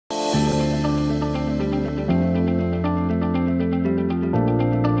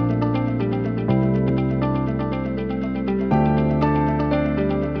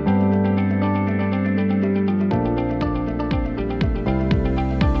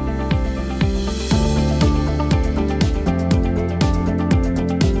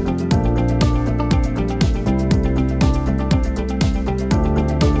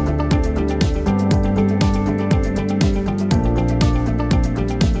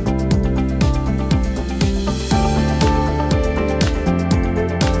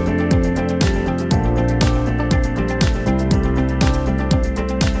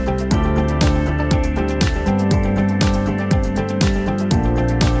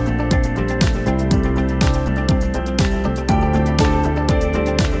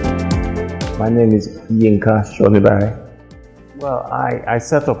My name is Yinka Shonibare. Well, I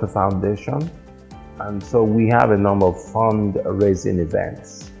set up a foundation, and so we have a number of fundraising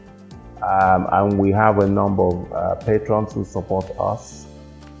events. And we have a number of patrons who support us.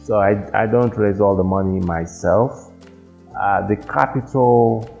 So I don't raise all the money myself. The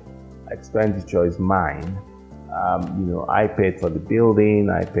capital expenditure is mine. I paid for the building,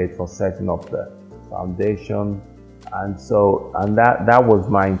 I paid for setting up the foundation. And that was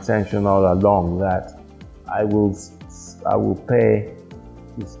my intention all along, that I will pay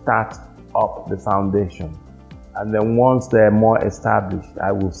to start up the foundation. And then once they're more established,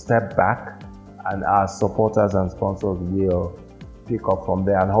 I will step back and our supporters and sponsors will pick up from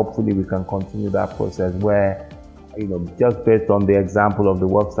there. And hopefully we can continue that process where, just based on the example of the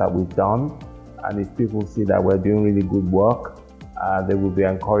works that we've done, and if people see that we're doing really good work, they will be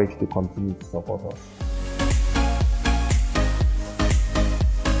encouraged to continue to support us.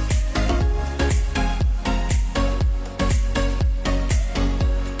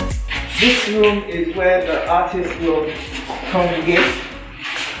 This room is where the artists will congregate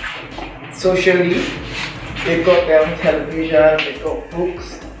socially. They've got their own television, they've got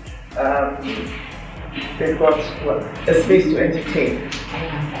books, they've got a space to entertain.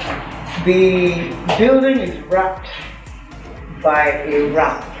 The building is wrapped by a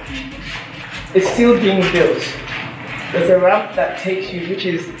ramp. It's still being built. There's a ramp that takes you, which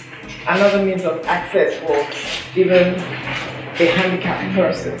is another means of access for even a handicapped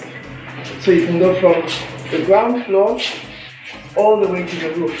person. So you can go from the ground floor all the way to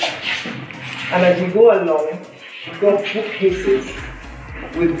the roof. And as you go along, you've got bookcases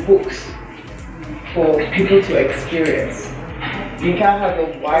with books for people to experience. Yinka has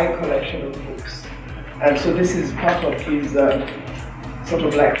a wide collection of books. And so this is part of his sort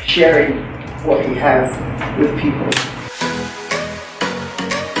of like sharing what he has with people.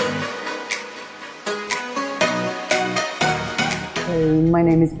 My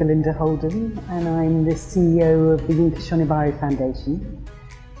name is Belinda Holden and I'm the CEO of the Yinka Shonibare Foundation,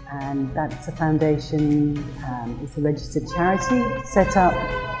 and that's a foundation, it's a registered charity set up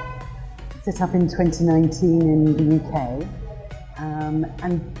in 2019 in the UK,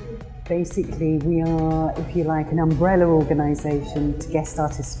 and basically we are, if you like, an umbrella organisation to G.A.S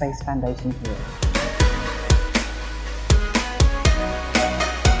Artist Space Foundation here.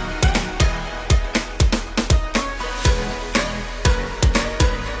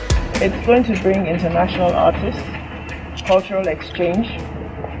 It's going to bring international artists, cultural exchange.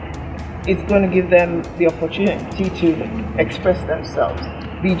 It's going to give them the opportunity to express themselves.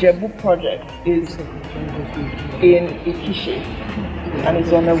 The Ijebu project is in Ikishe, and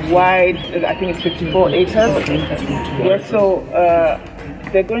it's on a wide, I think it's 54 acres. Yeah, so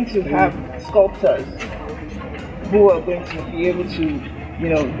they're going to have sculptors who are going to be able to,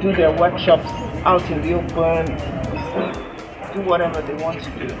 do their workshops out in the open, do whatever they want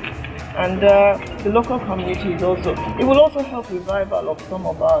to do. And the local community is also, it will also help revival of some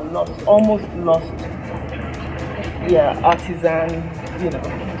of our almost lost, artisan,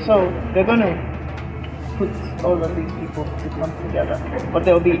 So they're going to put all of these people to come together. But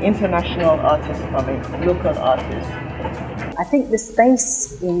there will be international artists coming, local artists. I think the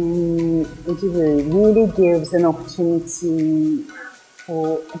space in Ijebu really gives an opportunity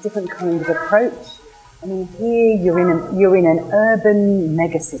for a different kind of approach. I mean, here you're in an urban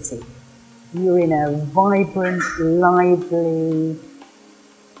megacity. You're in a vibrant, lively,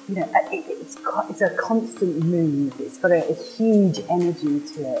 it's a constant move. It's got a huge energy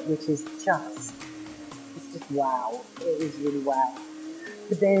to it, which is just wow. It is really wow.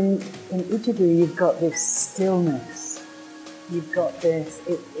 But then in Ijebu, you've got this stillness. You've got this,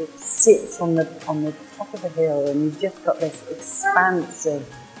 it sits on the top of the hill, and you've just got this expansive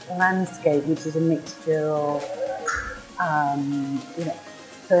landscape, which is a mixture of,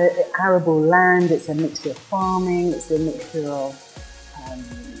 arable land, it's a mixture of farming, it's a mixture of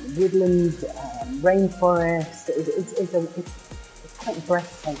woodland, rainforest. It's quite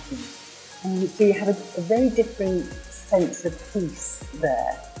breathtaking. And so you have a very different sense of peace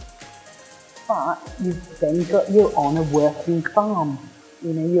there. But you're on a working farm.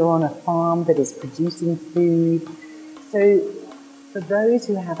 You're on a farm that is producing food. So for those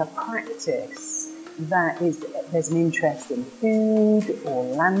who have a practice, there's an interest in food or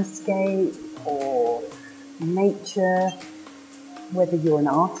landscape or nature, whether you're an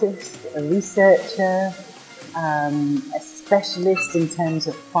artist, a researcher, a specialist in terms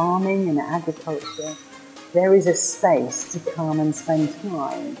of farming and agriculture, there is a space to come and spend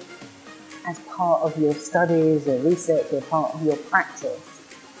time as part of your studies or research or part of your practice,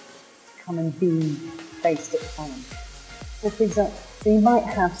 to come and be based at home. So for example, so you might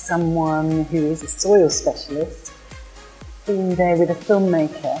have someone who is a soil specialist being there with a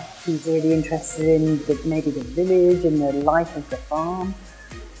filmmaker who's really interested in maybe the village and the life of the farm,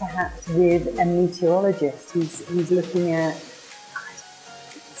 perhaps with a meteorologist who's looking at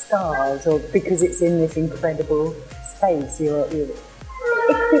stars, or because it's in this incredible space. It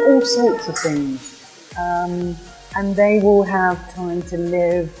could be all sorts of things. And they will have time to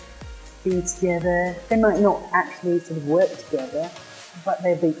live, be together. They might not actually sort of work together, but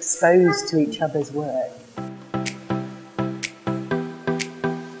they'll be exposed to each other's work.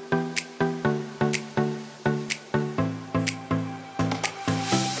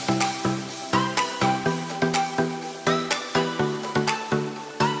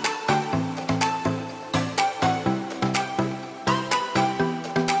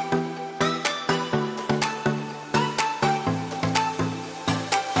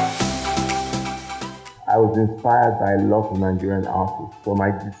 I was inspired by a lot of Nigerian artists, so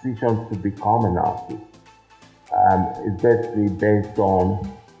my decision to become an artist is basically based on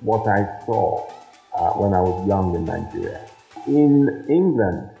what I saw when I was young in Nigeria. In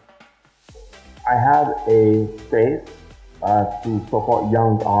England, I had a space to support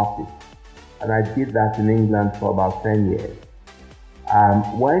young artists, and I did that in England for about 10 years.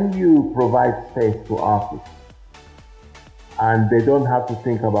 When you provide space to artists and they don't have to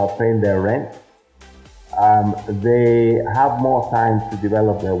think about paying their rent, they have more time to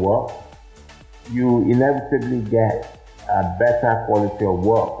develop their work, you inevitably get a better quality of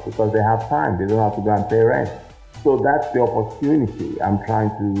work because they have time, they don't have to go and pay rent. So that's the opportunity I'm trying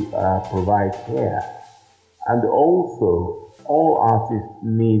to provide here. And also, all artists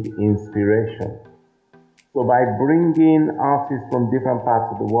need inspiration. So by bringing artists from different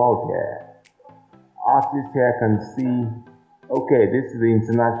parts of the world here, artists here can see, okay, this is the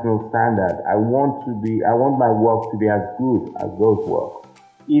international standard. I want my work to be as good as those work,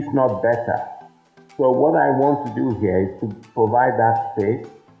 if not better. So what I want to do here is to provide that space,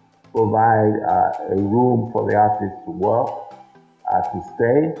 provide a room for the artists to work, to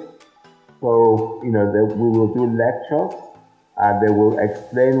stay. So, we will do lectures. They will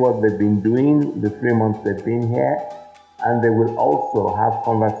explain what they've been doing the 3 months they've been here, and they will also have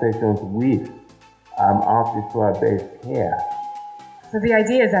conversations with artists who are based here. So the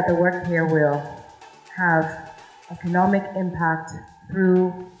idea is that the work here will have economic impact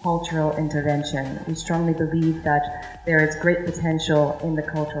through cultural intervention. We strongly believe that there is great potential in the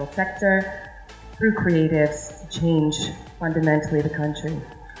cultural sector through creatives to change fundamentally the country.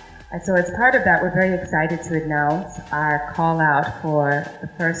 And so as part of that, we're very excited to announce our call out for the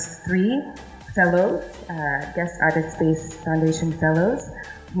first 3 fellows, Guest Artist Space Foundation fellows,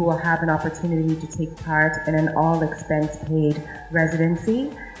 who will have an opportunity to take part in an all-expense-paid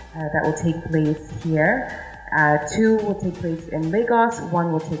residency that will take place here. 2 will take place in Lagos,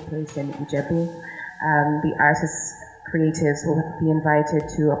 1 will take place in Ijebu. The artists, creatives will be invited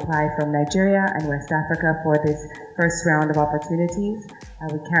to apply from Nigeria and West Africa for this first round of opportunities.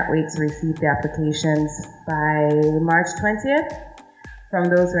 We can't wait to receive the applications by March 20th. From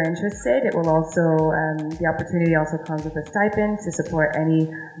those who are interested, it will also, the opportunity also comes with a stipend to support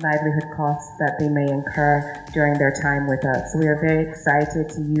any livelihood costs that they may incur during their time with us. So we are very excited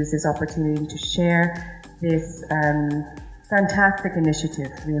to use this opportunity to share this fantastic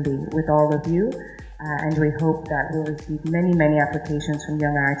initiative, really, with all of you. And we hope that we'll receive many, many applications from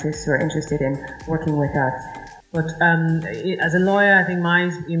young artists who are interested in working with us. But as a lawyer, I think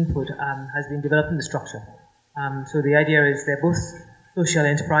my input has been developing the structure. So the idea is they're both social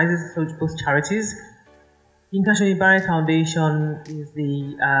enterprises, so both charities. Yinka Shonibare Foundation is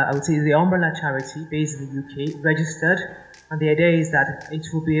the umbrella charity based in the UK, registered, and the idea is that it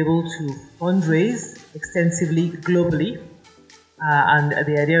will be able to fundraise extensively globally, and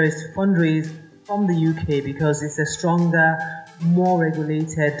the idea is to fundraise from the UK because it's a stronger, more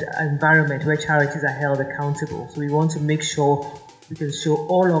regulated environment where charities are held accountable. So we want to make sure we can show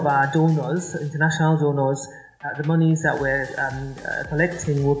all of our donors, international donors, the monies that we're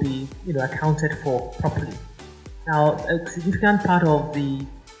collecting will be, accounted for properly. Now, a significant part of the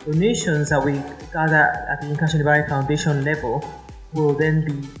donations that we gather at the Yinka Shonibare Foundation level will then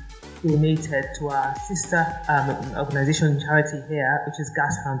be donated to our sister organization charity here, which is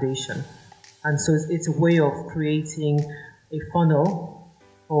G.A.S Foundation. And so it's a way of creating a funnel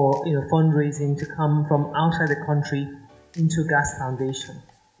for fundraising to come from outside the country into G.A.S Foundation.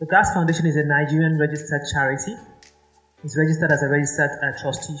 The G.A.S Foundation is a Nigerian registered charity. It's registered as a registered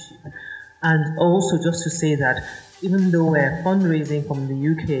trusteeship. And also just to say that even though we're fundraising from the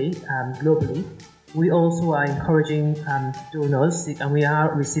UK globally, we also are encouraging donors, and we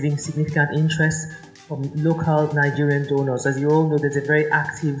are receiving significant interest from local Nigerian donors. As you all know, there's a very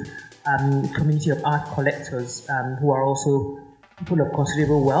active community of art collectors who are also people of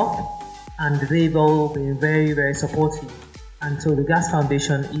considerable wealth, and they've all been very, very supportive. And so the G.A.S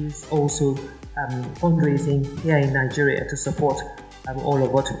Foundation is also fundraising here in Nigeria to support all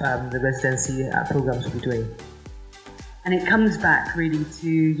of what the residency programs will be doing. And it comes back really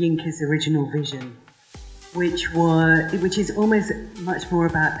to Yinka's original vision, which is almost much more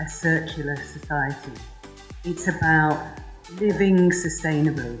about a circular society. It's about living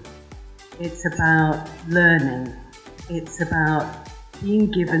sustainably. It's about learning. It's about being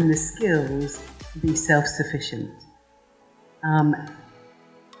given the skills to be self-sufficient. And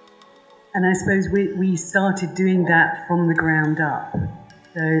I suppose we started doing that from the ground up.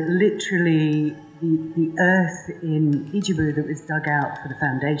 So literally the earth in Ijebu that was dug out for the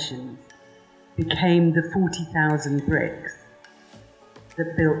foundations became the 40,000 bricks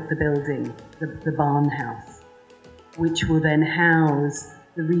that built the building, the barn house, which will then house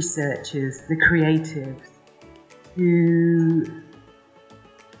the researchers, the creatives, who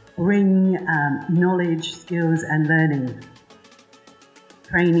bring knowledge, skills and learning,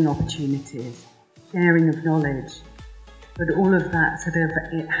 training opportunities, sharing of knowledge, but all of that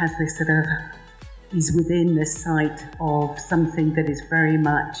is within the sight of something that is very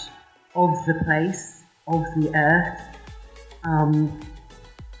much of the place, of the earth,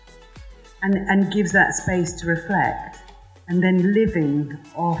 and gives that space to reflect, and then living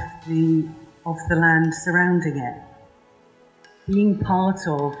off the land surrounding it, being part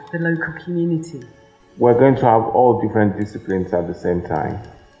of the local community. We're going to have all different disciplines at the same time,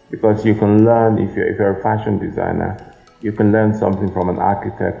 because you can learn, if you're a fashion designer, you can learn something from an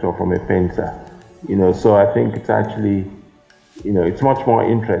architect or from a painter. So I think it's actually, it's much more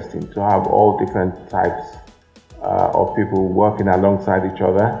interesting to have all different types of people working alongside each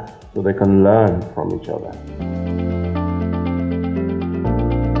other so they can learn from each other.